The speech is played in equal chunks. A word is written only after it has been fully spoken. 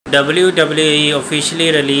WWE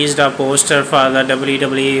officially released a poster for the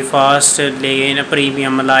WWE Fastlane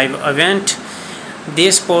Premium Live event.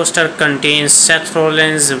 This poster contains Seth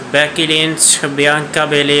Rollins, Becky Lynch, Bianca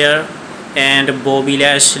Belair, and Bobby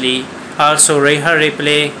Lashley. Also Rhea,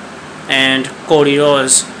 Ripley, and Cody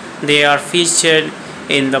Rhodes. They are featured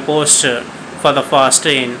in the poster for the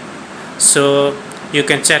Fastlane. So you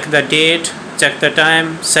can check the date, check the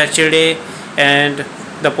time, Saturday, and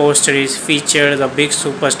the poster is featured the big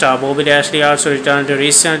superstar Bobby Lashley also returned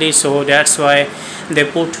recently, so that's why they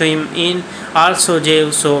put him in. Also Jey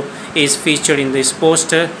Uso is featured in this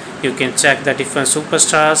poster. You can check the different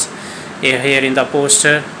superstars here in the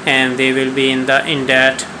poster, and they will be in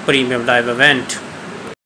that premium live event.